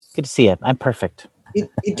Good to see you. I'm perfect. You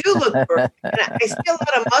do look perfect. And I see a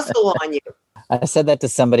lot of muscle on you. I said that to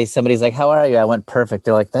somebody. Somebody's like, "How are you?" I went, "Perfect."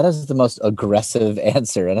 They're like, "That is the most aggressive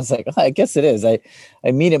answer." And I was like, oh, "I guess it is. I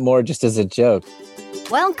mean it more just as a joke."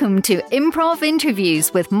 Welcome to Improv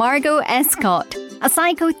Interviews with Margot Escott, a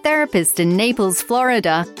psychotherapist in Naples,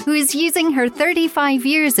 Florida, who is using her 35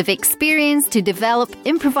 years of experience to develop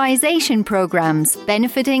improvisation programs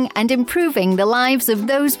benefiting and improving the lives of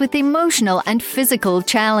those with emotional and physical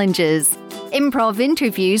challenges. Improv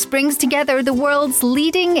Interviews brings together the world's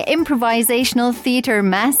leading improvisational theatre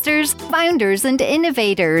masters, founders, and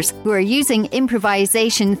innovators who are using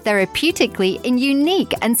improvisation therapeutically in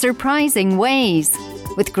unique and surprising ways.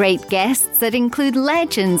 With great guests that include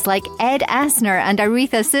legends like Ed Asner and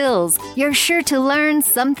Aretha Sills, you're sure to learn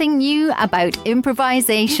something new about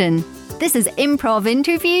improvisation. This is Improv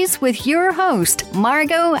Interviews with your host,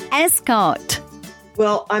 Margot Escott.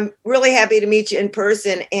 Well, I'm really happy to meet you in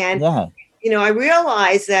person. And, I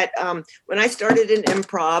realized that when I started in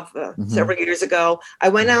improv several years ago, I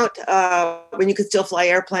went out when you could still fly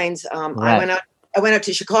airplanes. I went out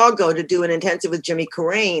to Chicago to do an intensive with Jimmy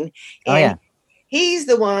Carrane. And he's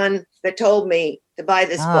the one that told me to buy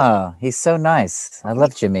this book. Oh, he's so nice. I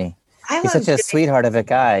love Jimmy. He's such a sweetheart of a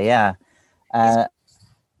guy. Yeah. I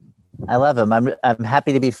love him. I'm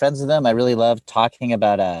happy to be friends with him. I really love talking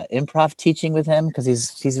about improv teaching with him because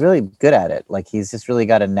he's really good at it. Like he's just really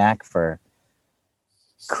got a knack for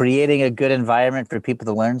creating a good environment for people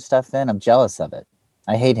to learn stuff in. I'm jealous of it.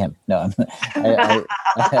 I hate him. No, I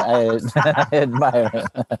admire him.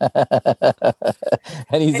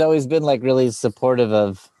 And he's always been like really supportive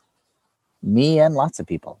of me and lots of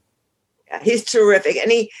people. Yeah, he's terrific. And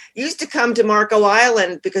he used to come to Marco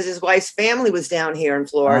Island because his wife's family was down here in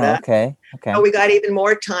Florida. Oh, okay. So we got even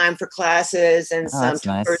more time for classes and some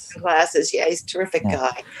nice. person classes. Yeah, he's a terrific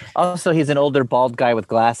guy. Also, he's an older bald guy with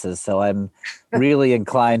glasses, so I'm really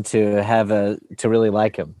inclined to really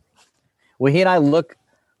like him. Well, he and I look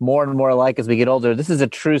more and more alike as we get older. This is a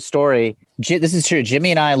true story. This is true.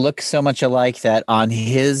 Jimmy and I look so much alike that on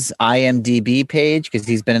his IMDb page, because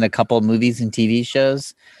he's been in a couple of movies and TV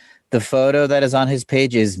shows, the photo that is on his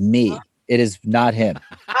page is me. It is not him.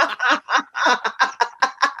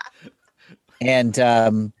 And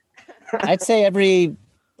I'd say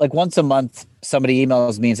once a month, somebody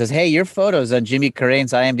emails me and says, "Hey, your photo's on Jimmy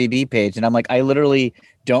Carrane's IMDb page." And I'm like, I literally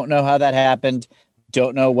don't know how that happened.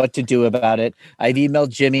 Don't know what to do about it. I've emailed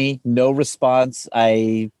Jimmy, no response.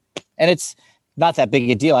 And it's not that big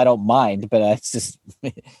a deal. I don't mind, but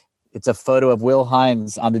it's a photo of Will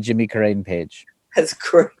Hines on the Jimmy Carrane page. That's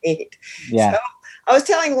great. Yeah. So I was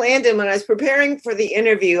telling Landon when I was preparing for the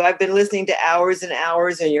interview, I've been listening to hours and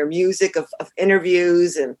hours of your music of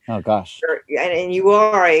interviews. And oh, gosh. And you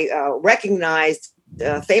are a recognized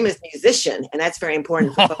famous musician, and that's very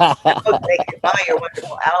important for folks. They can buy your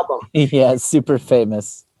wonderful album. Yeah, super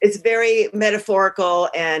famous. It's very metaphorical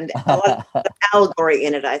and a lot of allegory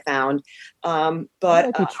in it, I found.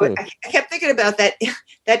 But I kept thinking about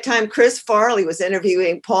that time Chris Farley was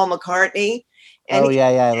interviewing Paul McCartney. And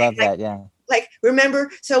I love that. Yeah. Like, remember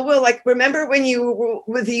when you were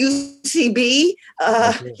with the UCB,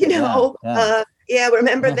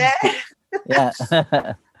 remember that? Yeah.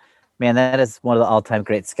 Man, that is one of the all-time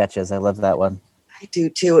great sketches. I love that one. I do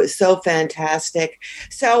too. It's so fantastic.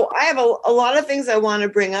 So I have a lot of things I want to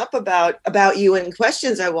bring up about you and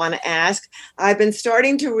questions I want to ask. I've been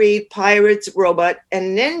starting to read Pirates, Robot,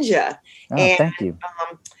 and Ninja. Thank you.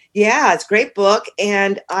 It's a great book.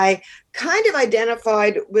 And I kind of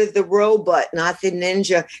identified with the robot, not the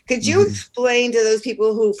ninja. Could you explain to those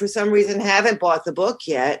people who, for some reason, haven't bought the book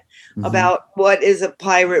yet about what is a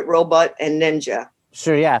pirate, robot, and ninja?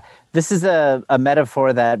 Sure, yeah. This is a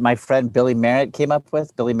metaphor that my friend Billy Merritt came up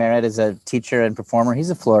with. Billy Merritt is a teacher and performer. He's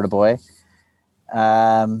a Florida boy.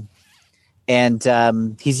 And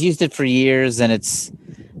he's used it for years. And it's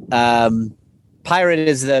pirate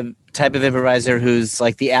is the type of improviser who's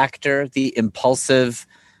like the actor, the impulsive,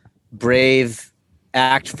 brave,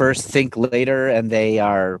 act first, think later. And they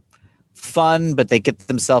are fun, but they get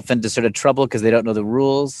themselves into sort of trouble because they don't know the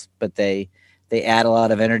rules, but they add a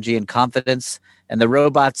lot of energy and confidence. And the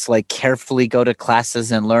robots like carefully go to classes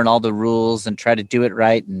and learn all the rules and try to do it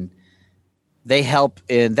right. And they help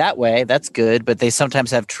in that way. That's good. But they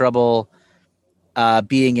sometimes have trouble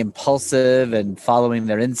being impulsive and following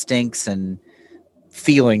their instincts and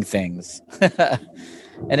feeling things. And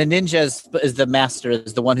a ninja is the master,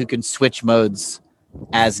 is the one who can switch modes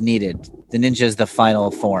as needed. The ninja is the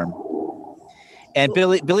final form. And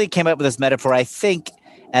Billy came up with this metaphor, I think,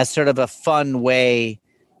 as sort of a fun way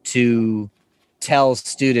to tell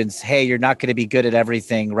students, hey, you're not going to be good at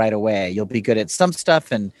everything right away. You'll be good at some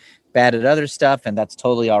stuff and bad at other stuff, and that's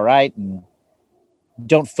totally all right. And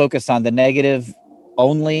don't focus on the negative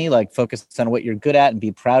only, like focus on what you're good at and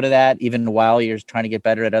be proud of that, even while you're trying to get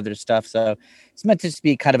better at other stuff. So it's meant to just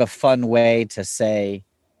be kind of a fun way to say,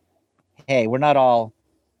 hey, we're not all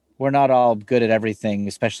good at everything,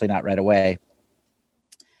 especially not right away.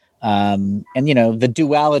 And the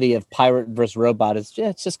duality of pirate versus robot is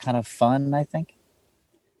it's just kind of fun. I think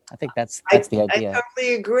that's the idea. I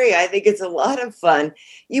totally agree. I think it's a lot of fun.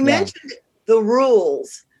 You mentioned the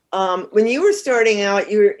rules. When you were starting out,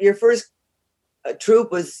 your first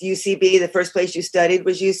troop was UCB. The first place you studied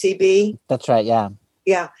was UCB. That's right. Yeah.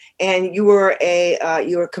 Yeah, and you were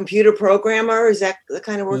a computer programmer. Is that the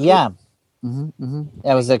kind of work? Yeah.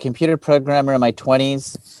 I was a computer programmer in my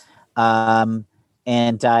 20s,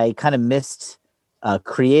 and I kind of missed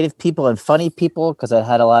creative people and funny people because I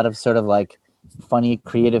had a lot of sort of like funny,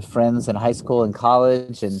 creative friends in high school and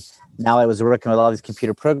college, and now I was working with all these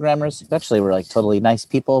computer programmers who actually were like totally nice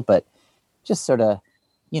people, but just sort of,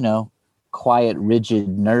 quiet, rigid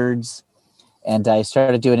nerds. And I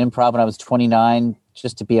started doing improv when I was 29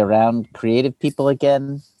 just to be around creative people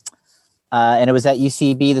again. And it was at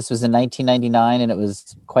UCB. This was in 1999, and it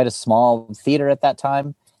was quite a small theater at that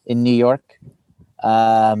time in New York,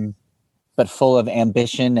 but full of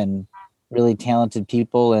ambition and really talented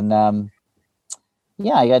people. And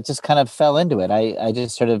I just kind of fell into it. I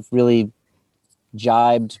just sort of really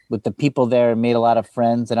jibed with the people there and made a lot of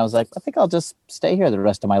friends. And I was like, I think I'll just stay here the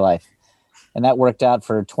rest of my life. And that worked out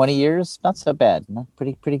for 20 years. Not so bad.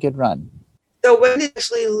 Pretty good run. So when did you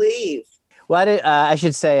actually leave? Well, I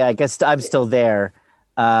should say, I guess I'm still there.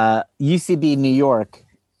 UCB New York,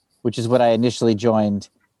 which is what I initially joined,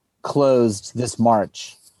 closed this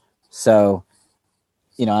March. So,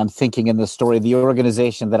 I'm thinking in the story, the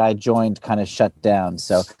organization that I joined kind of shut down.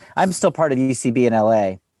 So I'm still part of UCB in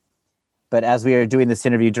LA. But as we are doing this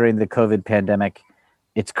interview during the COVID pandemic,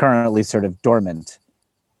 it's currently sort of dormant.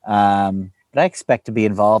 But I expect to be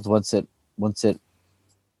involved once it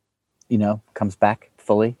comes back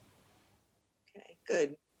fully. Okay,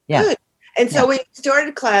 good. Yeah. Good. And so when you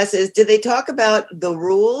started classes, did they talk about the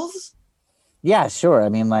rules? Yeah, sure. I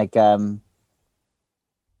mean, like,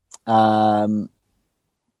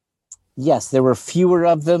 yes, there were fewer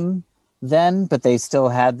of them then, but they still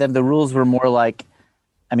had them. The rules were more like,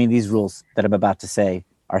 these rules that I'm about to say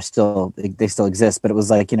they still exist, but it was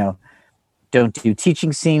like, don't do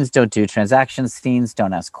teaching scenes, don't do transaction scenes,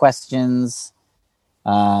 don't ask questions,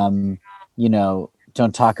 don't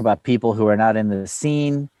talk about people who are not in the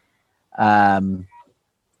scene, don't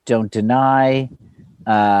deny.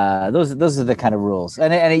 Those are the kind of rules.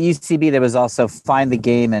 And at UCB, there was also find the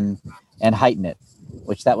game and heighten it,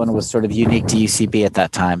 which that one was sort of unique to UCB at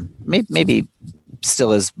that time. Maybe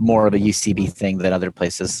still is more of a UCB thing than other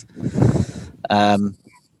places. And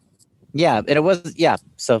it was,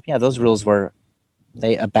 So those rules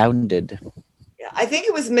they abounded. Yeah, I think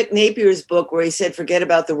it was Mick Napier's book where he said, forget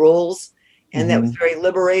about the rules. And that was very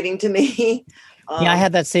liberating to me. I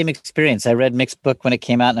had that same experience. I read Mick's book when it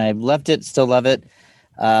came out and I loved it, still love it.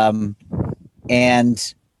 And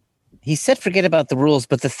he said, forget about the rules.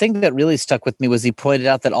 But the thing that really stuck with me was he pointed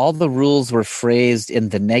out that all the rules were phrased in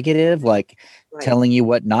the negative, like telling you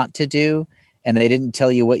what not to do. And they didn't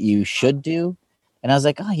tell you what you should do. And I was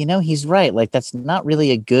like, he's right. Like, that's not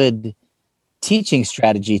really a good teaching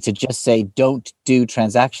strategy to just say, don't do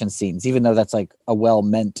transaction scenes, even though that's like a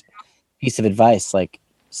well-meant piece of advice. Like,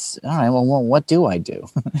 all right, well, what do I do?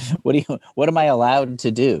 What am I allowed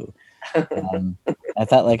to do? I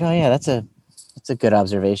thought like, oh yeah, that's a good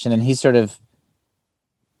observation. And he sort of,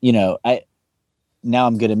 now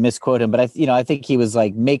I'm going to misquote him, but I think he was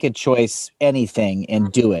like, make a choice, anything,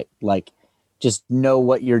 and do it. Like, just know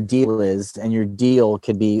what your deal is, and your deal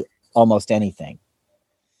could be almost anything.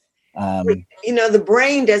 The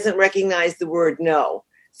brain doesn't recognize the word no.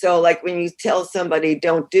 So like when you tell somebody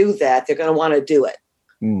don't do that, they're going to want to do it.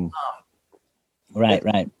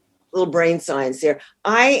 Right. Little brain science there.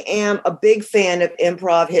 I am a big fan of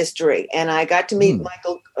improv history, and I got to meet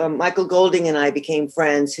Michael Golding, and I became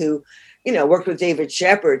friends who, worked with David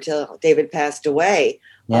Shepard till David passed away.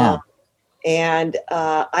 Yeah. And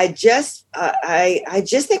I just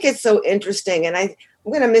think it's so interesting. And I'm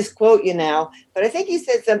going to misquote you now, but I think you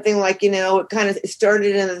said something like, it kind of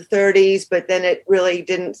started in the 30s, but then it really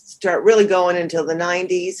didn't start really going until the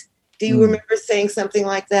 90s. Do you remember saying something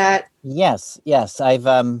like that? Yes. I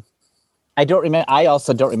don't remember. I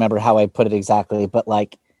also don't remember how I put it exactly, but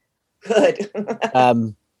like, good.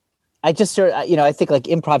 I just sort of, I think like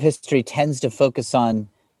improv history tends to focus on,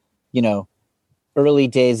 early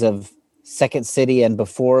days of Second City and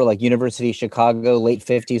before, like University of Chicago, late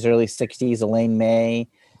 50s, early 60s, Elaine May,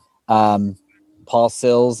 Paul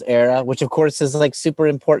Sills era, which of course is like super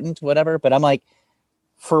important, whatever. But I'm like,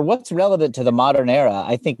 for what's relevant to the modern era,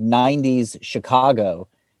 I think 90s Chicago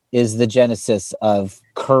is the genesis of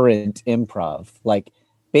current improv. Like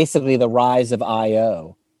basically the rise of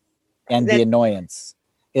IO and the annoyance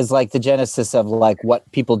is like the genesis of like what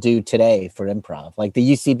people do today for improv. Like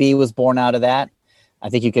the UCB was born out of that. I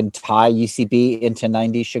think you can tie UCB into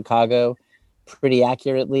 90s Chicago pretty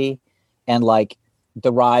accurately. And like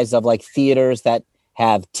the rise of like theaters that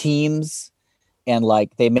have teams and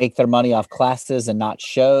like they make their money off classes and not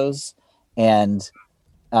shows, and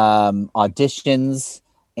auditions,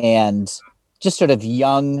 and just sort of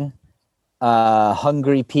young,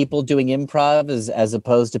 hungry people doing improv as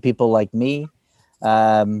opposed to people like me,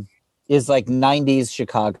 is like 90s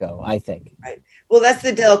Chicago, I think. Right. Well, that's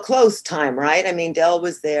the Del Close time, right? I mean, Del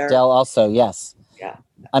was there. Del also, yes. Yeah.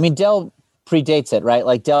 I mean, Del predates it, right?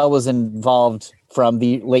 Like Del was involved from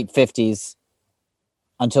the late 50s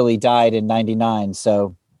until he died in 99.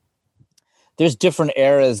 So there's different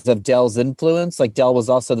eras of Del's influence. Like Del was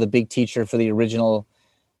also the big teacher for the original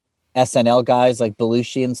SNL guys like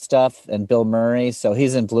Belushi and stuff, and Bill Murray. So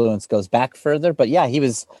his influence goes back further. But yeah, he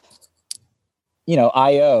was,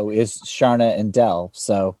 IO is Sharna and Del.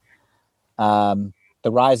 So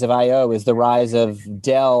the rise of IO is the rise of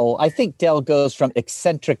Del. I think Del goes from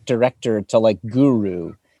eccentric director to like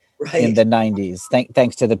guru in the 90s.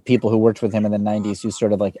 Thanks to the people who worked with him in the 90s who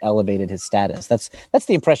sort of like elevated his status. That's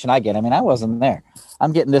the impression I get. I mean, I wasn't there.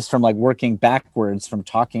 I'm getting this from like working backwards from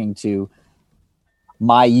talking to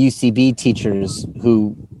my UCB teachers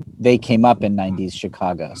who they came up in 90s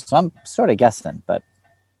Chicago. So I'm sort of guessing, but.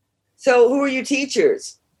 So who are your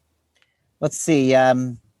teachers? Let's see.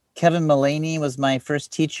 Kevin Mullaney was my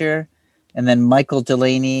first teacher, and then Michael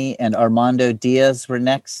Delaney and Armando Diaz were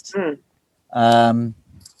next. And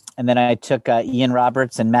then I took Ian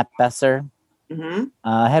Roberts and Matt Besser. Mm-hmm.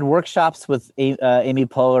 I had workshops with Amy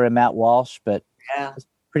Poehler and Matt Walsh, but it was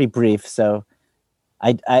pretty brief. So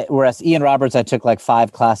I whereas Ian Roberts I took like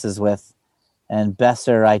 5 classes with, and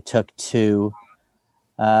Besser I took 2.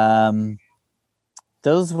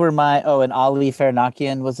 Those were and Ali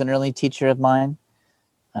Farnakian was an early teacher of mine.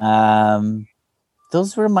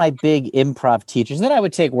 Those were my big improv teachers. Then I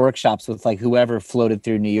would take workshops with like whoever floated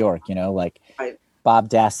through New York, like Bob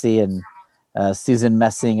Dassey and Susan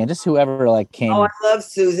Messing and just whoever like came. Oh, I love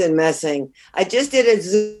Susan Messing. I just did a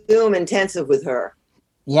Zoom intensive with her.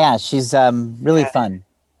 Yeah, she's really fun.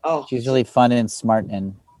 Oh, she's really fun and smart,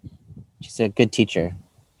 and she's a good teacher.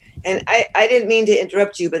 And I didn't mean to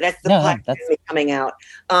interrupt you, but that's the platform coming out.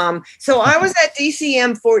 So I was at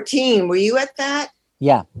DCM 14. Were you at that?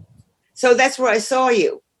 Yeah. So that's where I saw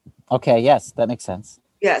you. Okay. Yes, that makes sense.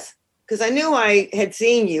 Yes, because I knew I had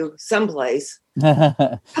seen you someplace.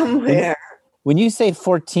 Somewhere. When you say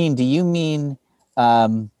 14, do you mean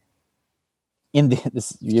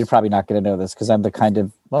this? You're probably not going to know this because I'm the kind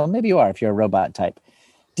of, well, maybe you are if you're a robot type.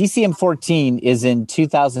 DCM 14 is in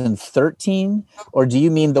 2013, or do you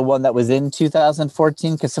mean the one that was in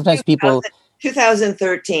 2014? Because sometimes people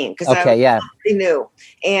 2013, because I was pretty new.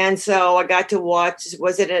 And so I got to watch,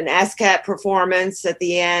 was it an ASCAT performance at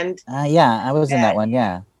the end? Yeah, I was in that one.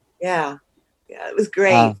 Yeah. Yeah. Yeah, it was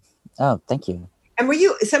great. Oh, thank you. And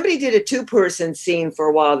somebody did a 2-person scene for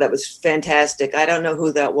a while that was fantastic. I don't know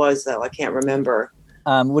who that was, though. I can't remember.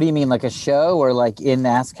 What do you mean, like a show or like in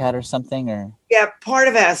ASCAT or something? Or yeah, part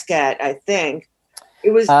of ASCAT, I think.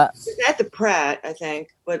 It was at the Pratt, I think.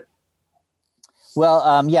 But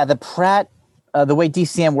the Pratt. The way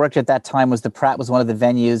DCM worked at that time was the Pratt was one of the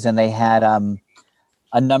venues, and they had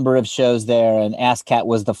a number of shows there, and ASCAT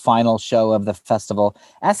was the final show of the festival.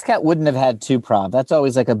 ASCAT wouldn't have had 2-prov. That's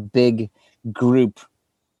always like a big group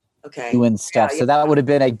doing stuff. So that would have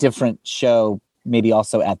been a different show, maybe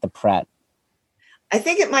also at the Pratt. I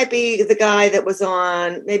think it might be the guy that was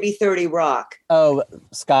on maybe 30 Rock. Oh,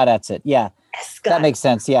 Scott Adsit. Yeah. Scott. That makes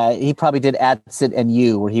sense. Yeah. He probably did Adsit and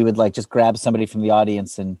You, where he would like just grab somebody from the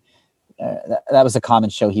audience, and that was a common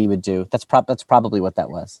show he would do. That's probably what that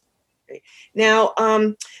was. Now,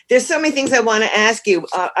 there's so many things I want to ask you.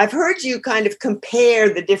 I've heard you kind of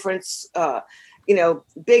compare the different,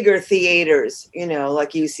 bigger theaters,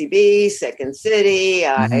 like UCB, Second City,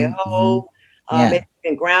 IO, maybe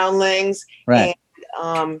even Groundlings. Right.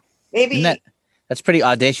 And maybe... That's pretty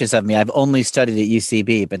audacious of me. I've only studied at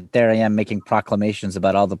UCB, but there I am making proclamations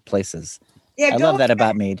about all the places. Yeah, I love that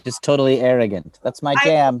about me. Just totally arrogant. That's my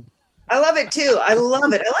jam. I love it too. I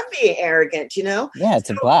love it. I love being arrogant, Yeah, it's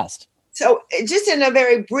a blast. So just in a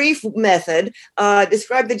very brief method,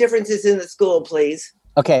 describe the differences in the school, please.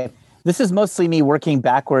 Okay. This is mostly me working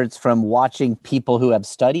backwards from watching people who have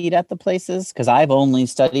studied at the places, because I've only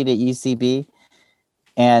studied at UCB.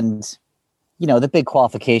 And, the big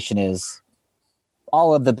qualification is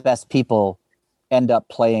all of the best people end up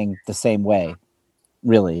playing the same way,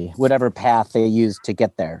 really, whatever path they use to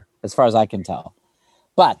get there, as far as I can tell.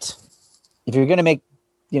 But if you're going to make,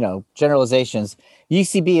 generalizations,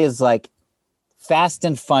 UCB is like fast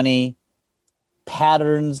and funny,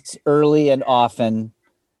 patterns early and often,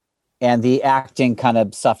 and the acting kind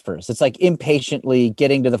of suffers. It's like impatiently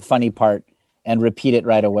getting to the funny part and repeat it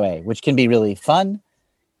right away, which can be really fun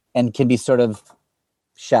and can be sort of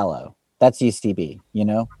shallow. That's UCB,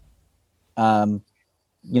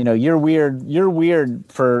 you're weird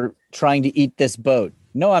for trying to eat this boat.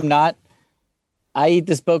 No, I'm not. I eat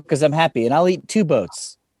this boat because I'm happy, and I'll eat 2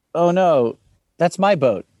 boats. Oh no, that's my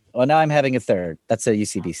boat. Oh, now I'm having a third. That's a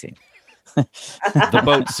UCB scene. The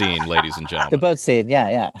boat scene, ladies and gentlemen. The boat scene,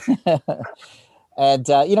 yeah. And,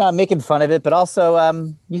 I'm making fun of it, but also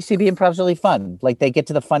UCB improv is really fun. Like, they get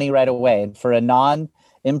to the funny right away. And for a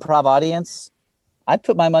non-improv audience, I'd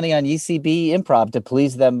put my money on UCB improv to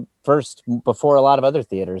please them first before a lot of other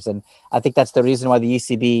theaters. And I think that's the reason why the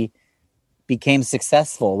UCB became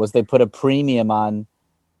successful, was they put a premium on,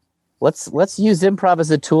 let's use improv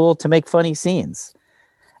as a tool to make funny scenes.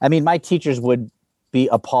 I mean, my teachers would be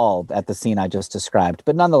appalled at the scene I just described.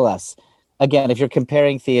 But nonetheless, again, if you're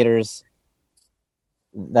comparing theaters,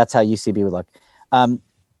 that's how UCB would look.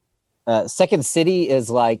 Second City is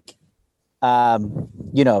like,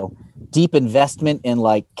 deep investment in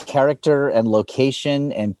like character and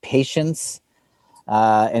location and patience,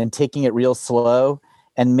 and taking it real slow,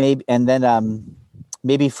 and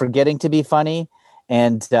maybe forgetting to be funny,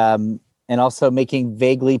 and also making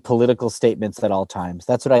vaguely political statements at all times.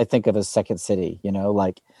 That's what I think of as Second City.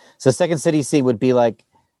 So Second City scene would be like,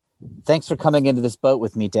 "Thanks for coming into this boat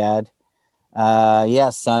with me, Dad. Yeah,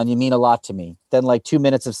 son, you mean a lot to me." Then like 2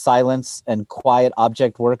 minutes of silence and quiet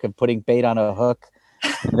object work of putting bait on a hook.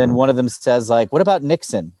 And then one of them says like, "What about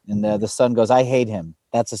Nixon?" And the son goes, "I hate him."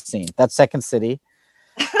 That's a scene. That's Second City.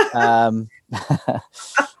 And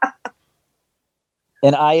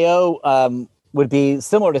IO would be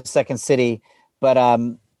similar to Second City, but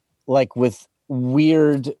like with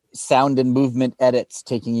weird sound and movement edits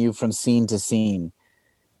taking you from scene to scene,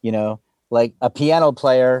 like a piano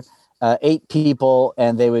player, 8 people,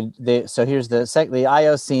 and so here's the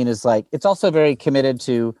IO scene is like, it's also very committed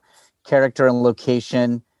to character and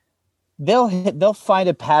location. They'll find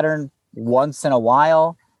a pattern once in a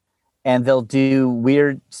while, and they'll do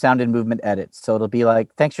weird sound and movement edits. So it'll be like,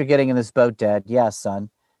 "Thanks for getting in this boat, Dad." "Yeah, son."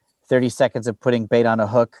 30 seconds of putting bait on a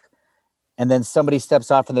hook. And then somebody steps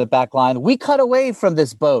off in the back line. "We cut away from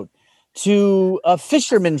this boat to a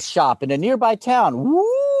fisherman's shop in a nearby town."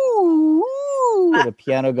 Woo! And the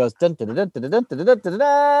piano goes dun dun dun dun dun dun dun dun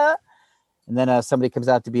dun. And then somebody comes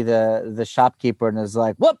out to be the shopkeeper and is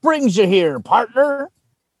like, "What brings you here, partner?"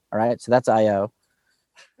 All right, so that's IO.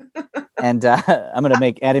 And I'm going to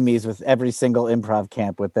make enemies with every single improv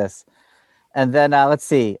camp with this. And then let's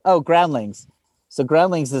see. Oh, Groundlings. So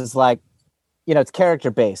Groundlings is like, it's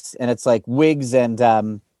character based, and it's like wigs and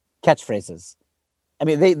catchphrases. I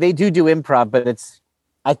mean, they do improv, but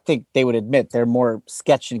I think they would admit they're more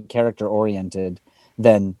sketch and character oriented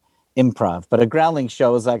than improv. But a Groundling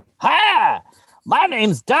show is like, "Hi, my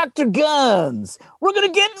name's Dr. Guns. We're going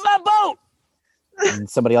to get in my boat." And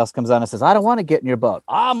somebody else comes on and says, "I don't want to get in your boat.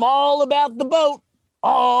 I'm all about the boat.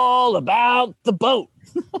 All about the boat."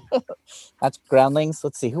 That's Groundlings.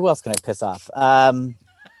 Let's see. Who else can I piss off?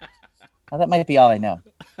 That might be all I know.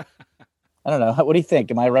 I don't know. What do you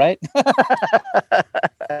think? Am I right?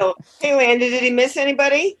 Hey, Landon, did he miss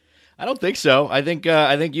anybody? I don't think so. I think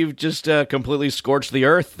you've just completely scorched the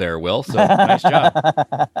earth there, Will. So nice job.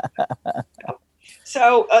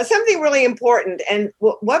 So something really important, and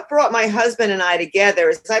what brought my husband and I together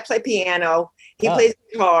is I play piano, he plays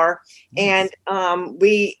guitar, and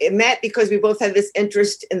we met because we both had this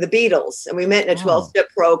interest in the Beatles, and we met in a 12-step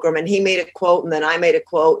program, and he made a quote, and then I made a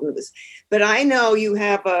quote, and but I know you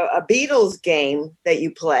have a Beatles game that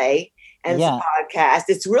you play, and it's a podcast.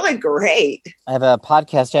 It's really great. I have a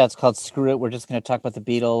podcast. Yeah, it's called Screw It. We're just going to talk about the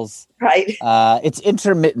Beatles. Right. It's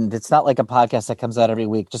intermittent. It's not like a podcast that comes out every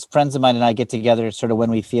week. Just friends of mine and I get together sort of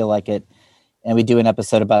when we feel like it, and we do an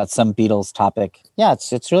episode about some Beatles topic. Yeah,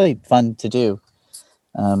 it's really fun to do.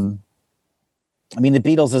 I mean, the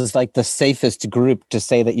Beatles is like the safest group to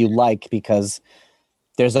say that you like, because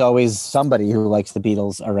there's always somebody who likes the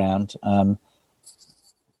Beatles around.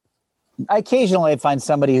 Occasionally I find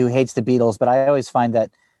somebody who hates the Beatles, but I always find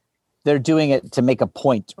that they're doing it to make a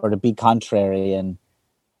point or to be contrary. And,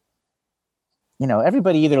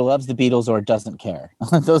 everybody either loves the Beatles or doesn't care.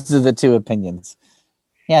 Those are the two opinions.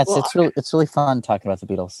 Yeah, it's really fun talking about the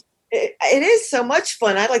Beatles. It is so much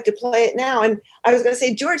fun. I'd like to play it now. And I was going to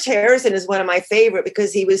say George Harrison is one of my favorite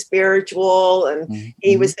because he was spiritual and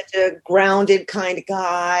he was such a grounded kind of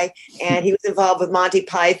guy. And he was involved with Monty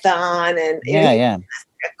Python. And a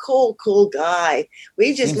cool guy.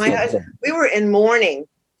 We were in mourning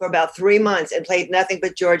for about 3 months and played nothing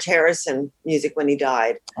but George Harrison music when he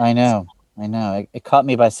died. I know. It caught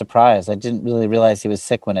me by surprise. I didn't really realize he was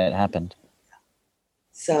sick when it happened.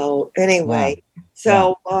 So anyway,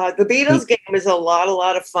 the Beatles game is a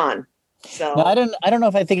lot of fun. So no, I don't know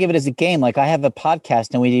if I think of it as a game. Like I have a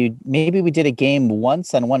podcast and maybe we did a game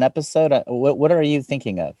once on one episode. What are you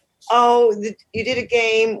thinking of? Oh, you did a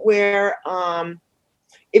game where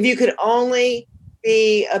if you could only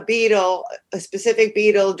be a Beatle, a specific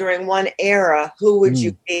Beatle during one era, who would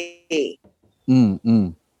you be?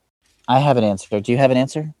 I have an answer. Do you have an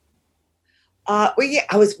answer? I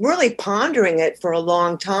was really pondering it for a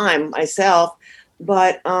long time myself,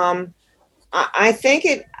 but I think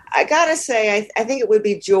I gotta say, I think it would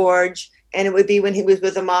be George, and it would be when he was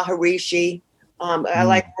with the Maharishi. I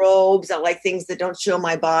like robes. I like things that don't show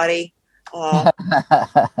my body. How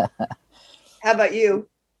about you?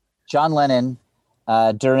 John Lennon,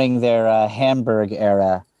 during their Hamburg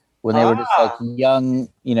era, when they were just like young,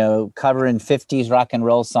 covering 50s rock and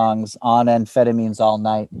roll songs on amphetamines all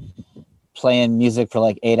night, playing music for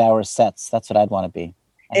like 8-hour sets. That's what I'd want to be.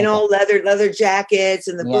 And all leather jackets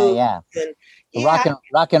and the boots. Yeah. And the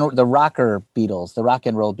rocker Beatles, the rock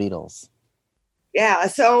and roll Beatles. Yeah.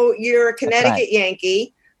 So you're a Connecticut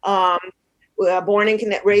Yankee, born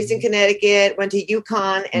raised in Connecticut, went to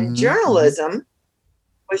UConn, and journalism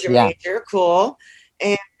was your major. Cool.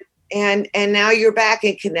 And now you're back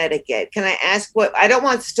in Connecticut. Can I ask what? I don't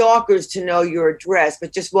want stalkers to know your address,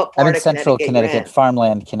 but just what part I'm in of Central Connecticut,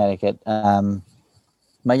 farmland Connecticut.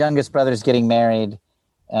 My youngest brother's getting married,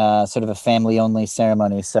 sort of a family-only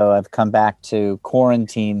ceremony. So I've come back to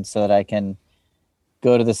quarantine so that I can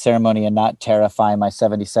go to the ceremony and not terrify my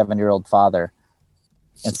 77-year-old father.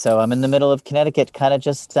 And so I'm in the middle of Connecticut, kind of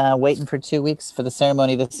just waiting for 2 weeks for the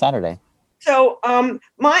ceremony this Saturday. So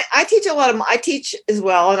I teach as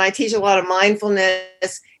well, and I teach a lot of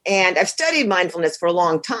mindfulness, and I've studied mindfulness for a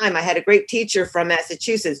long time. I had a great teacher from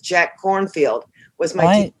Massachusetts, Jack Cornfield, was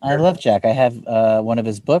my teacher. I love Jack. I have one of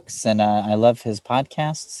his books, and I love his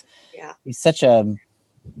podcasts. Yeah, he's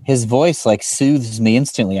his voice like soothes me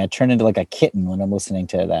instantly. I turn into like a kitten when I'm listening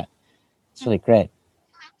to that. It's really great.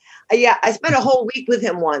 Yeah, I spent a whole week with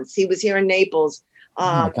him once. He was here in Naples.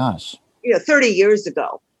 Oh my gosh! 30 years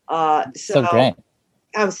ago. So great.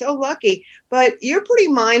 I'm so lucky, but you're pretty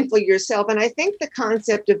mindful yourself. And I think the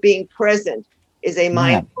concept of being present is a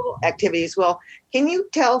mindful activity as well. Can you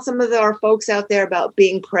tell some of our folks out there about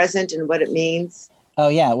being present and what it means? Oh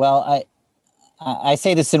yeah. Well, I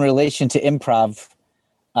say this in relation to improv.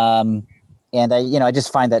 And I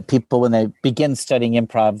just find that people, when they begin studying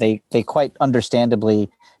improv, they quite understandably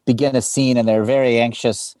begin a scene and they're very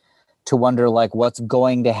anxious to wonder like what's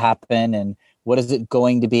going to happen and what is it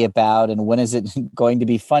going to be about and when is it going to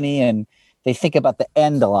be funny? And they think about the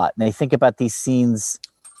end a lot. And they think about these scenes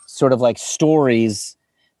sort of like stories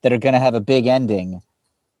that are going to have a big ending.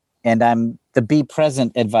 And the be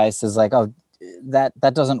present advice is like, that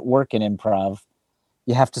doesn't work in improv.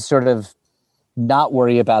 You have to sort of not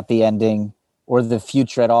worry about the ending or the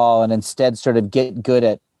future at all. And instead sort of get good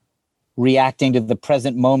at reacting to the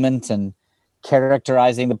present moment and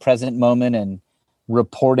characterizing the present moment and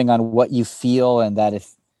reporting on what you feel, and that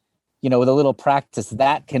if with a little practice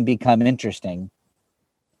that can become interesting,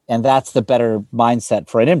 and that's the better mindset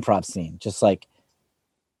for an improv scene. Just like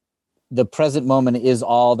the present moment is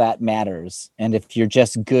all that matters, and if you're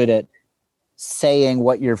just good at saying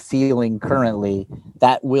what you're feeling currently,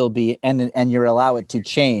 that will be and you allow it to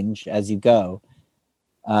change as you go,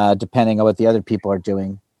 depending on what the other people are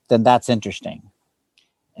doing, then that's interesting.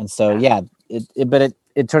 And so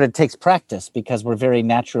it sort of takes practice because we're very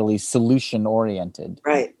naturally solution oriented.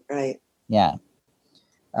 Right. Yeah.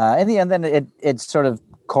 In the end, then it sort of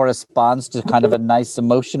corresponds to kind of a nice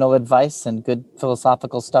emotional advice and good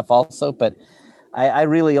philosophical stuff also. But I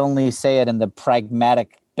really only say it in the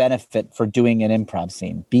pragmatic benefit for doing an improv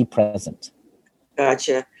scene. Be present.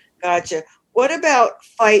 Gotcha. What about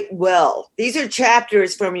Fight Well? These are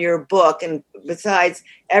chapters from your book. And besides,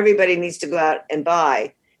 everybody needs to go out and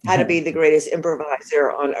buy How to Be the Greatest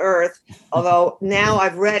Improviser on Earth. Although now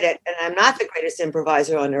I've read it and I'm not the greatest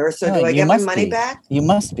improviser on earth. So do I get my money back? You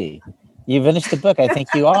must be. You finished the book. I think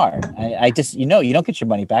you are. I just, you don't get your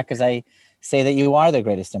money back because I say that you are the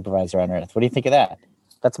greatest improviser on earth. What do you think of that?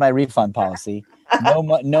 That's my refund policy.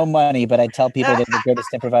 No money, but I tell people they're the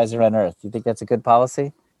greatest improviser on earth. You think that's a good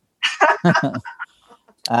policy?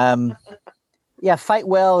 Yeah, fight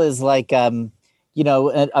well is like, a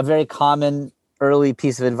very common early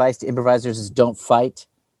piece of advice to improvisers is don't fight,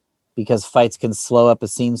 because fights can slow up a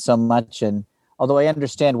scene so much. And although I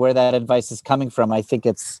understand where that advice is coming from, I think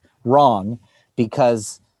it's wrong,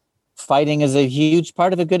 because fighting is a huge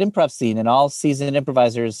part of a good improv scene. And all seasoned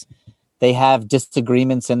improvisers, they have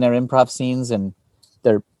disagreements in their improv scenes, and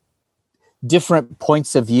their different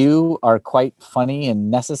points of view are quite funny and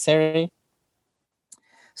necessary.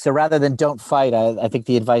 So rather than don't fight, I think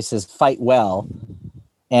the advice is fight well.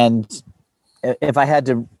 And if I had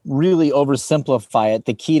to really oversimplify it,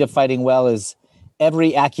 the key to fighting well is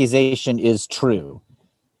every accusation is true.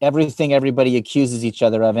 Everything everybody accuses each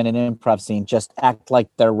other of in an improv scene, just act like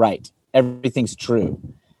they're right. Everything's true.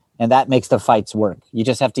 And that makes the fights work. You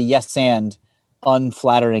just have to yes and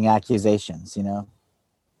unflattering accusations, In an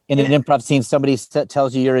improv scene, somebody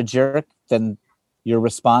tells you you're a jerk, then your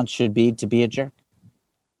response should be to be a jerk.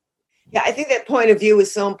 Yeah, I think that point of view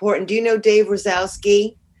is so important. Do you know Dave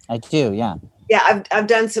Rosowski? I do, yeah. Yeah, I've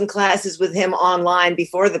done some classes with him online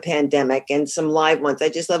before the pandemic and some live ones. I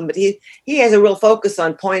just love him. But he has a real focus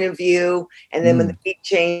on point of view, and then when the beat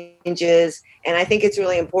changes. And I think it's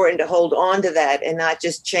really important to hold on to that and not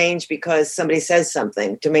just change because somebody says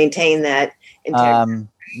something, to maintain that integrity.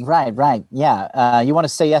 Right. Yeah. You want to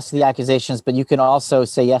say yes to the accusations, but you can also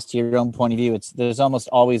say yes to your own point of view. There's almost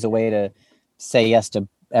always a way to say yes to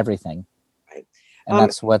everything. Right. And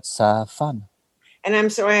that's what's fun. And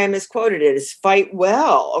I'm sorry I misquoted it. It's fight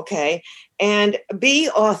well, okay? And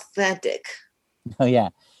be authentic. Oh, yeah.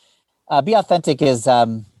 Be authentic is,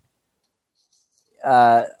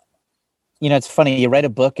 it's funny. You write a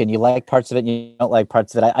book and you like parts of it and you don't like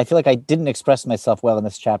parts of it. I feel like I didn't express myself well in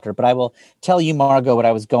this chapter, but I will tell you, Margot, what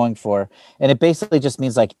I was going for. And it basically just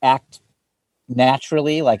means like act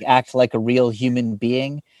naturally, like act like a real human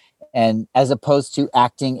being. And as opposed to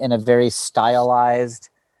acting in a very stylized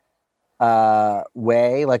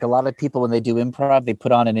way, like a lot of people, when they do improv, they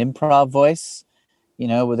put on an improv voice,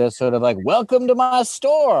 where they're sort of like, welcome to my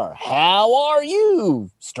store. How are you,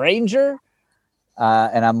 stranger?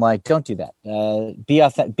 And I'm like, don't do that. Be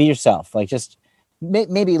authentic, be yourself. Like just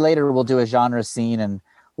maybe later we'll do a genre scene and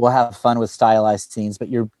we'll have fun with stylized scenes, but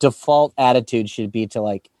your default attitude should be to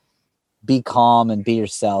like, be calm and be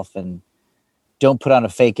yourself, and don't put on a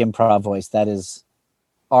fake improv voice. That is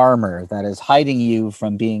armor that is hiding you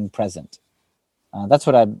from being present. That's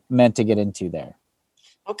what I meant to get into there.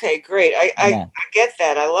 Okay, great. I get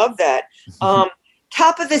that. I love that.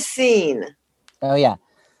 Top of the scene. Oh yeah.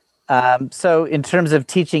 So in terms of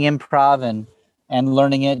teaching improv and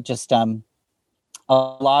learning it, just a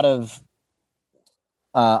lot of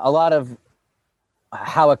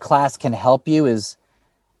how a class can help you is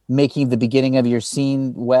making the beginning of your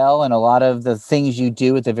scene well, and a lot of the things you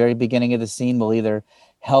do at the very beginning of the scene will either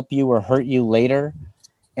help you or hurt you later.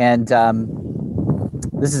 And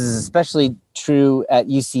this is especially true at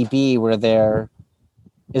UCB, where there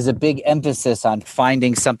is a big emphasis on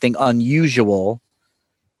finding something unusual.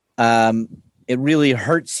 It really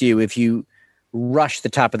hurts you if you rush the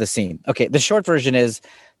top of the scene. Okay, the short version is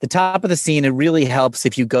the top of the scene, it really helps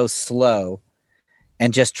if you go slow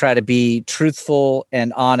and just try to be truthful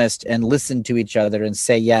and honest and listen to each other and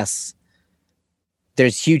say yes.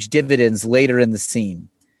 There's huge dividends later in the scene.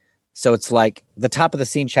 So it's like the top of the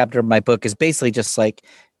scene chapter of my book is basically just like,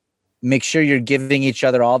 make sure you're giving each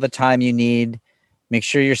other all the time you need. Make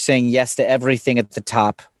sure you're saying yes to everything at the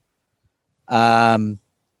top.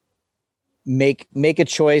 Make a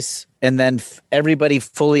choice and then everybody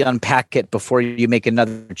fully unpack it before you make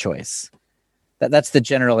another choice. That's the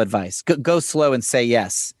general advice. Go slow and say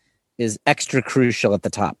yes is extra crucial at the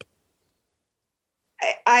top.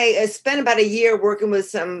 I spent about a year working with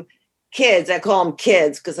some kids. I call them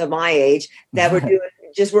kids because of my age, that were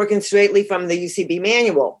just working straightly from the UCB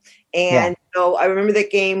manual. And so I remember that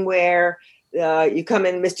game where you come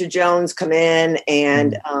in, Mr. Jones come in,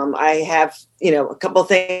 and I have, a couple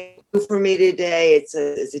things for me today. It's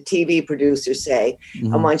a TV producer say,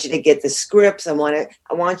 I want you to get the scripts. I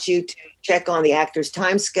want you to check on the actor's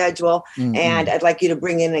time schedule, and I'd like you to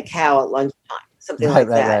bring in a cow at lunchtime, something like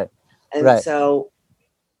that. And so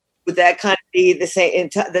would that kind of be the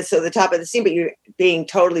same? So the top of the scene, but you're being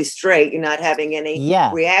totally straight. You're not having any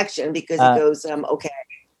reaction because it goes, okay.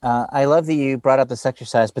 I love that you brought up this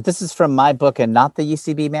exercise, but this is from my book and not the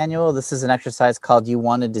UCB manual. This is an exercise called You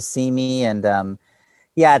Wanted to See Me. And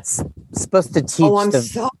it's supposed to teach. Oh, I'm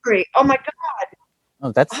sorry. Oh my God.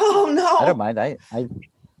 Oh, no. I don't mind.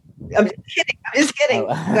 I'm just kidding. Go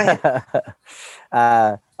ahead.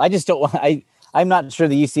 I just don't want. I'm not sure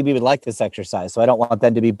the UCB would like this exercise, so I don't want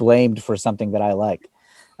them to be blamed for something that I like.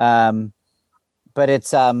 But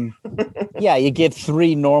it's yeah, you give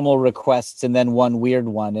 3 normal requests and then 1 weird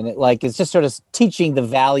one, and it's just sort of teaching the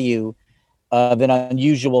value of an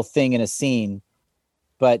unusual thing in a scene,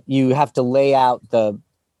 but you have to lay out the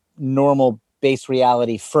normal base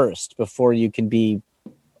reality first before you can be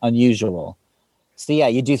unusual. So yeah,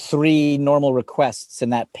 you do 3 normal requests,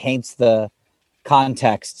 and that paints the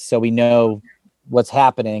context so we know what's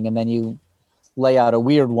happening, and then you lay out a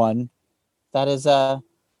weird one that is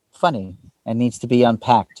funny and needs to be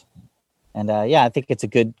unpacked. And yeah, I think it's a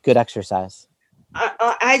good exercise.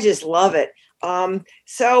 I just love it.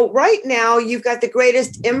 So right now you've got the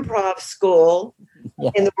greatest improv school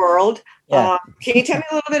in the world. Yeah. Can you tell me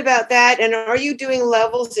a little bit about that? And are you doing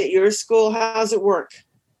levels at your school? How's it work?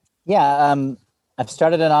 Yeah, I've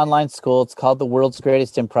started an online school. It's called the World's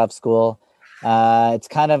Greatest Improv School. It's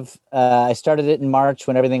kind of, I started it in March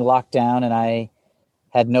when everything locked down and I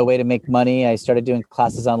had no way to make money. I started doing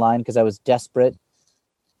classes online because I was desperate.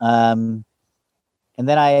 And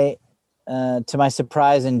then I, to my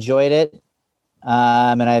surprise, enjoyed it.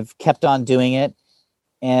 And I've kept on doing it.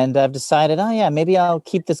 And I've decided, oh yeah, maybe I'll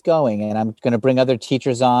keep this going. And I'm going to bring other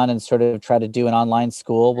teachers on and sort of try to do an online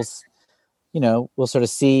school. We'll sort of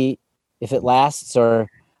see if it lasts or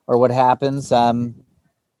what happens.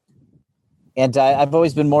 And I've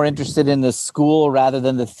always been more interested in the school rather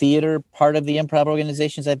than the theater part of the improv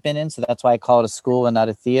organizations I've been in. So that's why I call it a school and not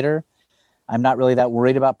a theater. I'm not really that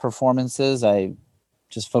worried about performances. I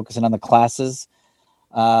just focusing on the classes.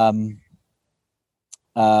 Although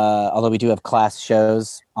we do have class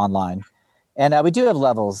shows online. And we do have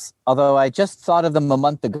levels, although I just thought of them a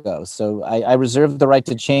month ago. So I reserve the right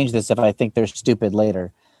to change this if I think they're stupid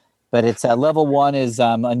later. But it's level 1 is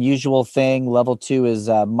unusual thing. Level 2 is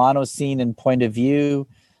monoscene and point of view.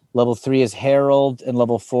 Level 3 is herald. And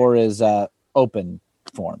level 4 is open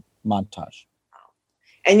form montage.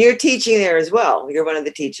 And you're teaching there as well. You're one of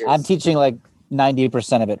the teachers. I'm teaching like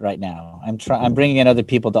 90% of it right now. I'm bringing in other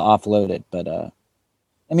people to offload it. But I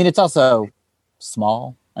mean, it's also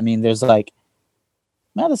small. I mean, there's like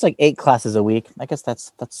 8 classes a week. I guess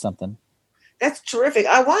that's something. That's terrific.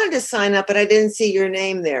 I wanted to sign up, but I didn't see your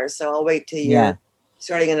name there. So I'll wait till you're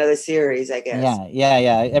starting another series, I guess.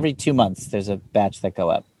 Yeah. Every 2 months, there's a batch that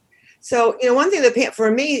go up. So, one thing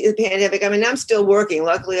for me, the pandemic, I mean, I'm still working.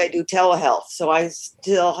 Luckily, I do telehealth. So I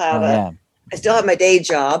still have I still have my day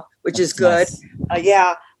job, which is good.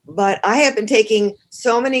 Nice. But I have been taking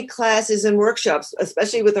so many classes and workshops,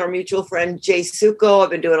 especially with our mutual friend, Jay Suko.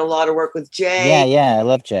 I've been doing a lot of work with Jay. Yeah. I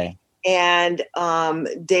love Jay. And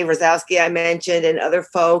Dave Rosowski, I mentioned, and other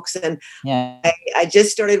folks. And I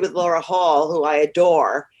just started with Laura Hall, who I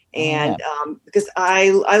adore. And because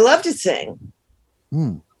I love to sing.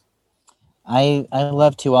 I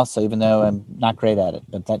love to also, even though I'm not great at it,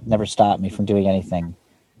 but that never stopped me from doing anything.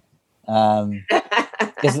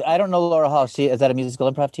 I don't know Laura Hall. Is that a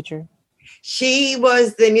musical improv teacher? She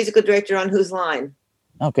was the musical director on Whose Line?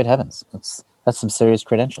 Oh, good heavens. That's some serious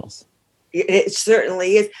credentials. It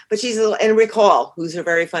certainly is. But she's and Rick Hall, who's her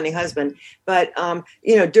very funny husband. But,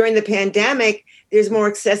 during the pandemic, there's more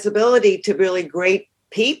accessibility to really great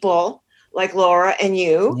people like Laura and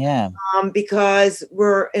you. Yeah. Because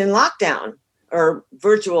we're in lockdown or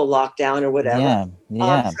virtual lockdown or whatever.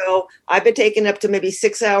 Yeah. So I've been taking up to maybe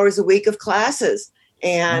 6 hours a week of classes.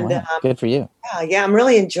 And good for you. Yeah, I'm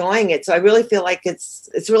really enjoying it. So I really feel like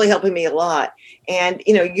it's really helping me a lot. And,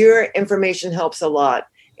 your information helps a lot.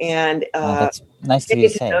 And that's nice to be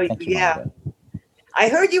say. Thank you, Margaret. I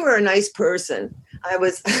heard you were a nice person. I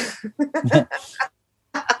was.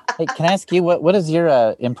 Hey, can I ask you what is your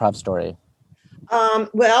improv story?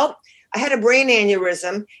 Well, I had a brain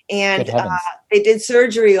aneurysm, and they did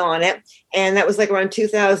surgery on it, and that was like around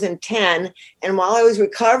 2010. And while I was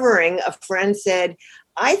recovering, a friend said,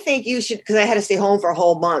 "I think you should," because I had to stay home for a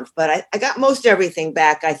whole month, but I got most everything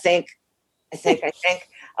back. I think.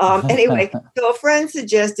 Anyway, so a friend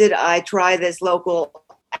suggested I try this local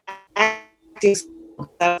acting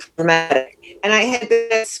dramatic. And I had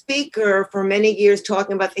been a speaker for many years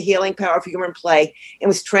talking about the healing power of human play and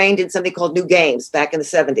was trained in something called New Games back in the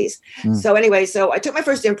 70s. So anyway, I took my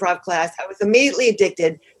first improv class. I was immediately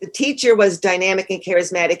addicted. The teacher was dynamic and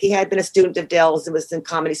charismatic. He had been a student of Dell's and was in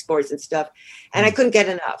comedy sports and stuff. And I couldn't get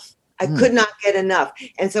enough. I could not get enough.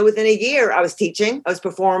 And so within a year, I was teaching, I was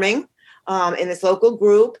performing in this local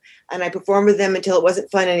group, and I performed with them until it wasn't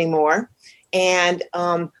fun anymore. And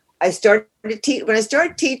I started when I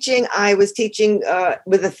started teaching, I was teaching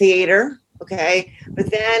with a theater. Okay.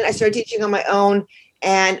 But then I started teaching on my own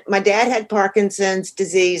And my dad had Parkinson's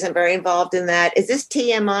disease. I'm very involved in that. Is this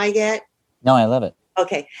TMI yet? No, I love it.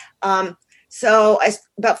 Okay. So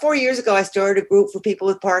about 4 years ago, I started a group for people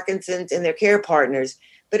with Parkinson's and their care partners,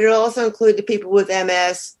 but it also included people with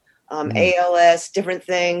MS, ALS, different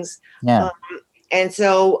things. Yeah. And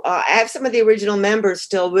so I have some of the original members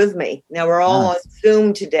still with me. Now we're all on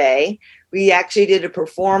Zoom today. We actually did a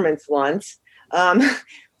performance once.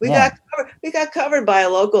 We got covered by a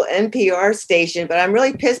local NPR station, but I'm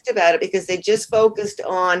really pissed about it because they just focused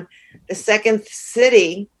on the Second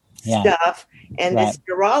City stuff. And this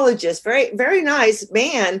neurologist, very, very nice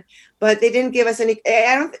man, but they didn't give us any.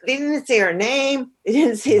 They didn't say our name. They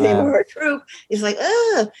didn't say they were a troupe. It's like,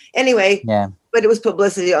 anyway. Yeah. But it was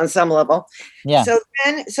publicity on some level. Yeah.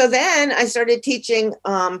 So then I started teaching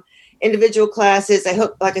individual classes.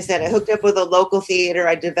 Like I said, I hooked up with a local theater.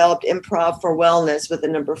 I developed improv for wellness with the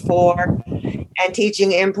number 4, and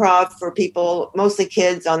teaching improv for people, mostly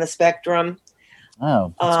kids on the spectrum.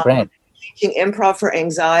 Oh, that's great. Teaching improv for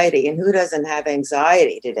anxiety, and who doesn't have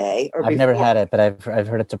anxiety today? I've never had it, but I've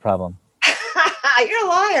heard it's a problem. You're a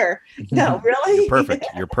liar. No, really? You're perfect.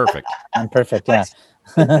 You're perfect. I'm perfect. Yeah.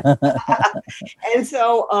 And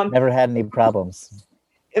so, never had any problems.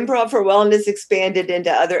 Improv for wellness expanded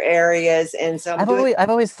into other areas, and so I've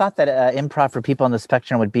always thought that improv for people on the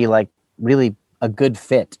spectrum would be like really a good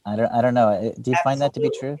fit. I don't know. Do you find that to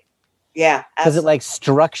be true? Yeah, because it like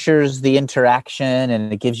structures the interaction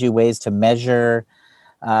and it gives you ways to measure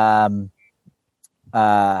how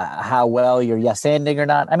well you're yes-anding or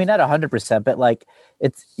not. I mean, not 100%, but like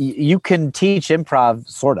you can teach improv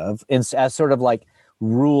sort of as sort of like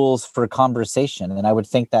rules for conversation. And I would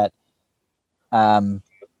think that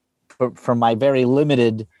from my very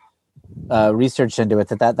limited research into it,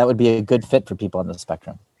 that would be a good fit for people on the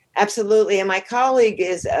spectrum. Absolutely. And my colleague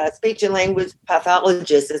is a speech and language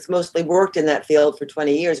pathologist that's mostly worked in that field for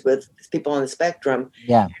 20 years with people on the spectrum.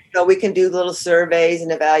 Yeah. So we can do little surveys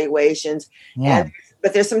and evaluations. Yeah.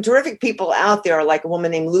 But there's some terrific people out there, like a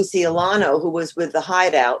woman named Lucy Alano, who was with the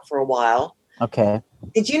Hideout for a while. Okay.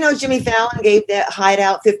 Did you know Jimmy Fallon gave that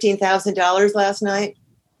Hideout $15,000 last night?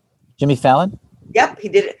 Jimmy Fallon? Yep, he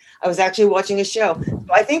did it. I was actually watching his show.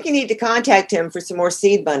 So I think you need to contact him for some more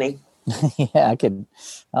seed money. Yeah, I could.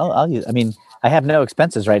 I'll use. I mean, I have no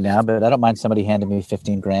expenses right now, but I don't mind somebody handing me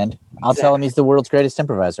 $15,000. I'll tell him he's the world's greatest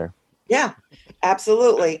improviser. Yeah,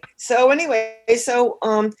 absolutely. So anyway,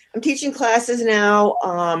 I'm teaching classes now.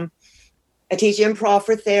 I teach improv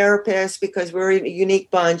for therapists because we're a unique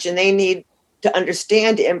bunch, and they need to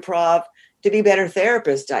understand improv to be better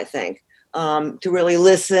therapists, I think. To really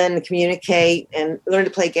listen, communicate, and learn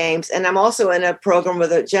to play games. And I'm also in a program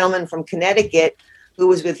with a gentleman from Connecticut who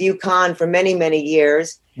was with UConn for many, many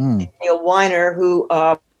years, Neil Weiner, who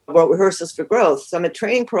wrote Rehearsals for Growth. So I'm a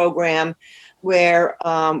training program where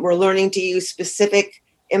we're learning to use specific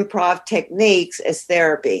improv techniques as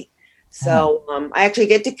therapy. So I actually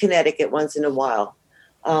get to Connecticut once in a while.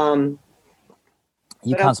 UConn's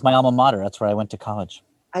my alma mater. That's where I went to college.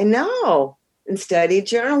 I know. And studied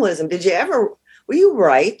journalism. Were you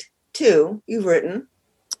write too? You've written.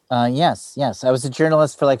 Yes. I was a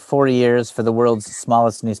journalist for like 4 years for the world's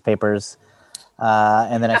smallest newspapers.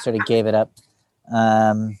 And then I sort of gave it up.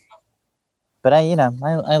 But I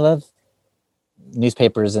love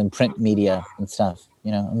newspapers and print media and stuff.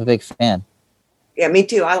 I'm a big fan. Yeah, me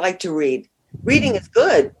too. I like to read. Reading is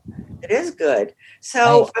good. It is good.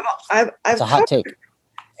 So it's a hot take.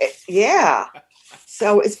 Yeah.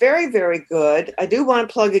 So it's very, very good. I do want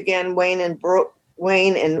to plug again Wayne and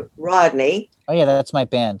Rodney. Oh yeah, that's my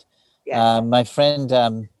band. Yeah. My friend who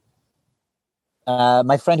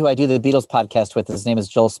I do the Beatles podcast with, his name is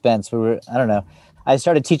Joel Spence. I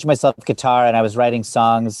started teaching myself guitar and I was writing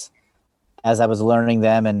songs as I was learning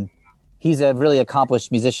them. And he's a really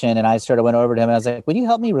accomplished musician. And I sort of went over to him and I was like, would you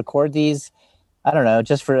help me record these? I don't know,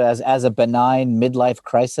 just for as a benign midlife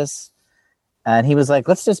crisis. And he was like,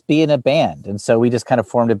 let's just be in a band. And so we just kind of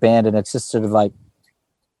formed a band, and it's just sort of like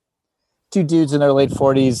two dudes in their late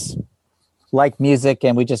 40s like music,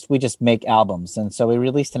 and we just make albums. And so we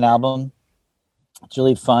released an album. It's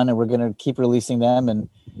really fun, and we're going to keep releasing them. And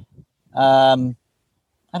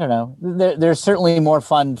I don't know. They're certainly more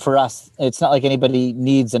fun for us. It's not like anybody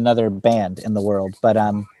needs another band in the world, but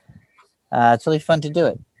it's really fun to do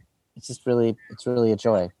it. It's really a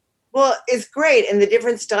joy. Well, it's great. And the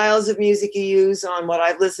different styles of music you use on what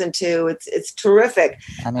I've listened to, it's terrific.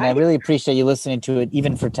 I mean, I really appreciate you listening to it,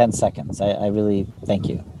 even for 10 seconds. I really thank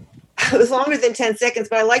you. It was longer than 10 seconds,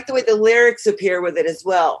 but I like the way the lyrics appear with it as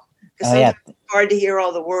well. Because sometimes it's hard to hear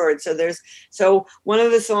all the words. So one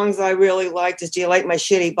of the songs I really liked is Do You Like My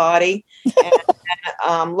Shitty Body? And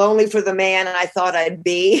Lonely for the Man I Thought I'd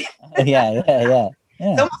Be. Yeah.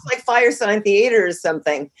 It's almost like Firesign Theater or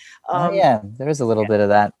something. Yeah, there is a little bit of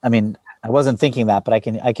that. I mean, I wasn't thinking that, but I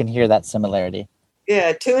can hear that similarity.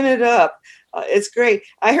 Yeah, tune it up. It's great.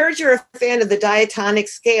 I heard you're a fan of the diatonic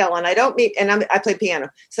scale, and I play piano,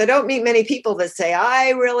 so I don't meet many people that say I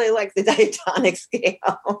really like the diatonic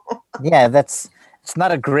scale. Yeah, it's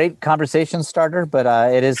not a great conversation starter, but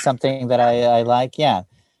it is something that I like. Yeah,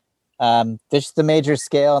 just the major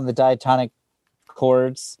scale and the diatonic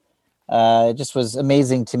chords. It just was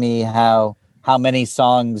amazing to me how many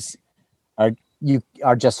songs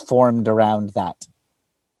are just formed around that.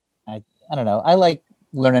 I don't know. I like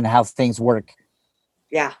learning how things work.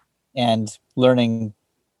 Yeah. And learning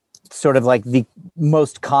sort of like the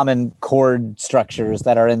most common chord structures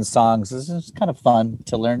that are in songs. This is kind of fun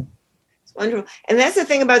to learn. It's wonderful. And that's the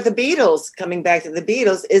thing about the Beatles, coming back to the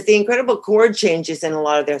Beatles, is the incredible chord changes in a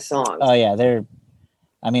lot of their songs. Oh, yeah.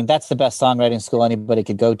 That's the best songwriting school anybody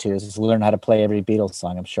could go to, is just learn how to play every Beatles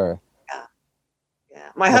song, I'm sure. Yeah.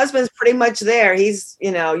 My husband's pretty much there. He's,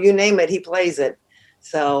 you name it, he plays it.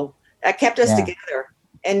 So that kept us together.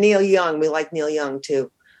 And Neil Young, we like Neil Young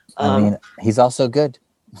too. He's also good.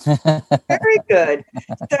 Very good.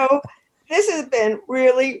 So this has been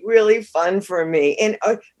really, really fun for me. And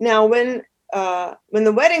now when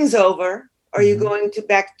the wedding's over, are you going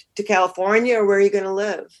back to California, or where are you going to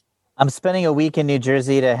live? I'm spending a week in New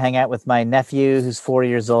Jersey to hang out with my nephew, who's 4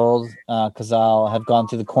 years old, because I'll have gone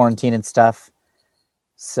through the quarantine and stuff.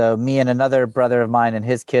 So me and another brother of mine and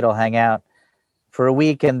his kid will hang out for a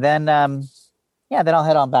week, and then then I'll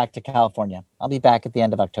head on back to California. I'll be back at the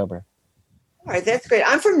end of October. All right, that's great.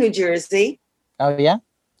 I'm from New Jersey. Oh, yeah?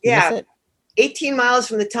 Yeah. 18 miles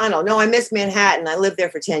from the tunnel. No, I miss Manhattan. I lived there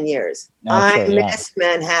for 10 years. I miss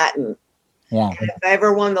Manhattan. Yeah. And if I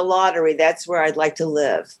ever won the lottery, that's where I'd like to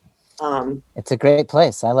live. It's a great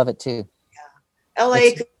place. I love it too. Yeah.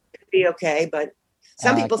 LA could be okay, but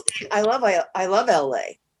some people say I love LA.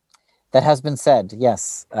 That has been said,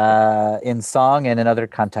 yes, in song and in other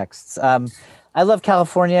contexts. I love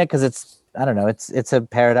California because it's a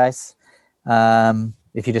paradise.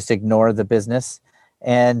 If you just ignore the business,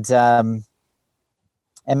 and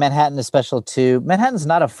Manhattan is special too. Manhattan's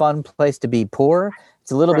not a fun place to be poor.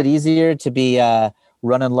 It's a little bit easier to be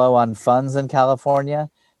running low on funds in California.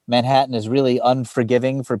 Manhattan is really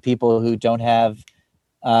unforgiving for people who don't have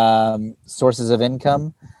sources of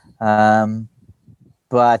income.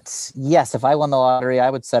 But yes, if I won the lottery, I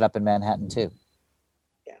would set up in Manhattan too.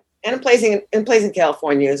 Yeah, and in place in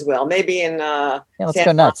California as well. Maybe in let's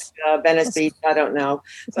go nuts. Venice Beach. I don't know.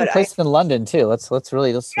 But a place in London too. Let's set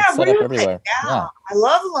up everywhere. Yeah, I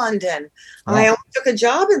love London. Yeah. I almost took a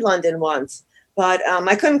job in London once, but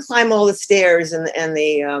I couldn't climb all the stairs and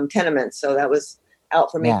the tenements, so that was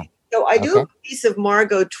out for me. Yeah. So I do a piece of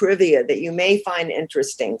Margot trivia that you may find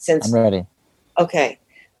interesting. Since I'm ready. Okay.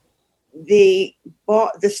 The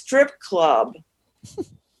strip club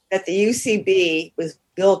that the UCB was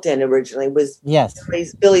built in originally was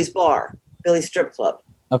Billy's Bar, Billy's Strip Club.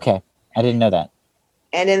 Okay. I didn't know that.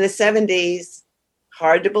 And in the 70s,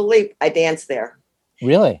 hard to believe, I danced there.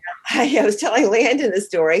 Really? I was telling Landon the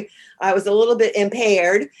story. I was a little bit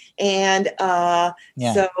impaired, and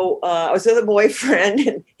so I was with a boyfriend,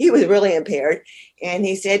 and he was really impaired. And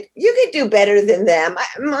he said, "You could do better than them."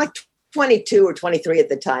 I'm like 22 or 23 at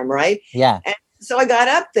the time, right? Yeah. And so I got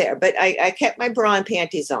up there, but I kept my bra and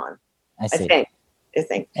panties on. I see. I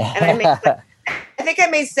think. And I think I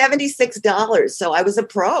made $76. So I was a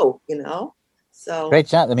pro, So great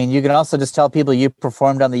job. I mean, you can also just tell people you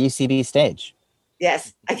performed on the UCB stage.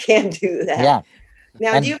 Yes, I can do that. Yeah.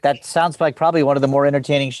 Now, that sounds like probably one of the more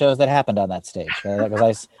entertaining shows that happened on that stage,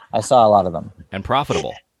 because I saw a lot of them. And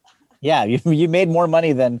profitable. Yeah, you made more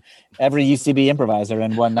money than every UCB improviser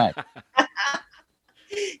in one night.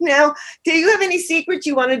 Now, do you have any secrets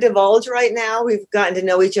you want to divulge right now? We've gotten to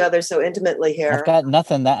know each other so intimately here. I've got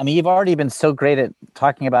nothing. You've already been so great at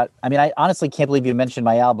talking about. I honestly can't believe you mentioned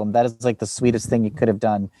my album. That is like the sweetest thing you could have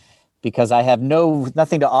done, because I have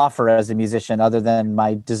nothing to offer as a musician other than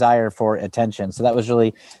my desire for attention. So that was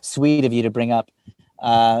really sweet of you to bring up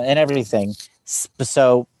and everything.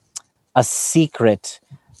 So a secret.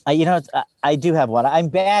 I do have one. I'm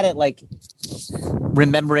bad at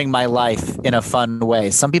remembering my life in a fun way.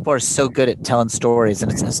 Some people are so good at telling stories,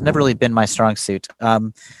 and it's never really been my strong suit.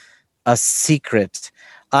 A secret.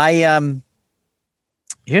 Here's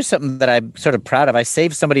something that I'm sort of proud of. I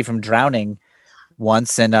saved somebody from drowning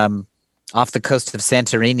once, and off the coast of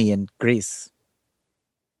Santorini in Greece.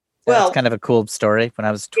 That's kind of a cool story when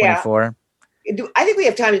I was 24. Yeah. I think we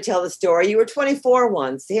have time to tell the story. You were 24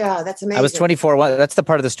 once. Yeah, that's amazing. I was 24 once. That's the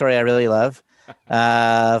part of the story I really love.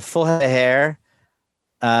 full head of hair.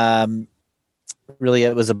 Really,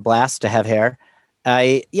 it was a blast to have hair.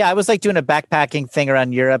 I was like doing a backpacking thing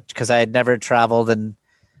around Europe because I had never traveled, and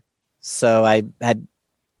so I had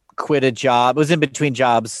quit a job. It was in between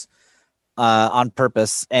jobs on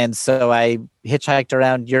purpose, and so I hitchhiked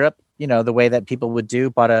around Europe, the way that people would do.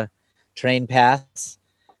 Bought a train pass.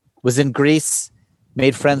 Was in Greece.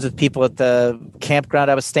 Made friends with people at the campground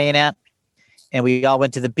I was staying at, and we all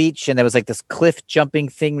went to the beach. And there was like this cliff jumping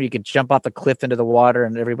thing where you could jump off the cliff into the water,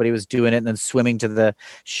 and everybody was doing it and then swimming to the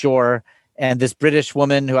shore. And this British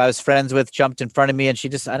woman who I was friends with jumped in front of me, and she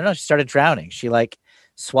just, I don't know, she started drowning. She like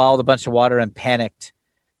swallowed a bunch of water and panicked.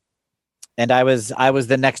 And I was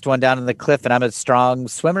the next one down on the cliff, and I'm a strong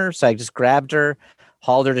swimmer. So I just grabbed her,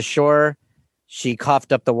 hauled her to shore. She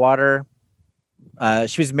coughed up the water.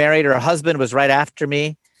 She was married. Her husband was right after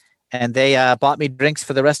me, and they bought me drinks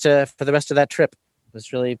for the rest of that trip. It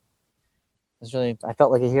was really, I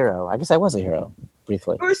felt like a hero. I guess I was a hero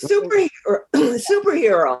briefly. You're a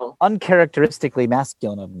superhero. Uncharacteristically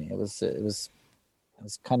masculine of me. It was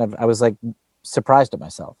kind of, I was like surprised at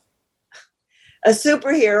myself. A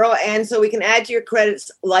superhero, and so we can add to your credits,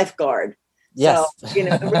 lifeguard. Yes. So,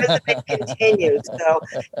 the resume continues. So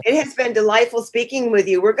it has been delightful speaking with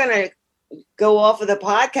you. We're going to go off of the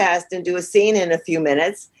podcast and do a scene in a few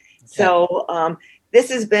minutes. Okay. So this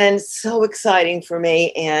has been so exciting for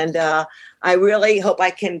me, and I really hope I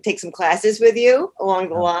can take some classes with you along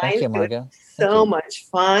the line. Thank you, Margo. So much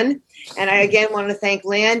fun. And I again want to thank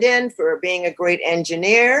Landon for being a great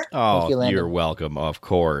engineer. Oh, you're welcome. Of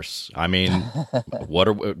course. I mean,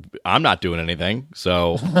 I'm not doing anything,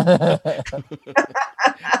 so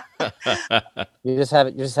you just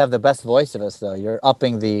have the best voice of us, though. You're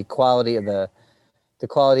upping the quality of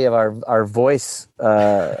our voice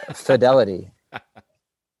fidelity.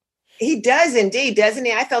 He does indeed, doesn't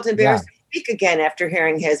he? I felt embarrassed to speak again after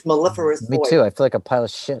hearing his mellifluous voice. Me too. I feel like a pile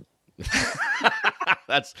of shit.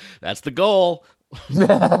 That's the goal.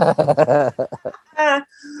 Well,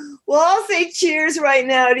 I'll say cheers right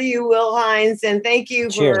now to you, Will Hines, and thank you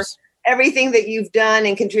for everything that you've done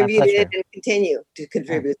and contributed and continue to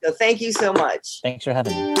contribute. So thank you so much. Thanks for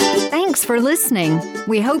having me. Thanks for listening.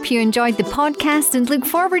 We hope you enjoyed the podcast and look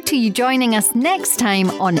forward to you joining us next time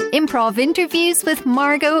on Improv Interviews with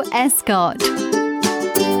Margo Escott.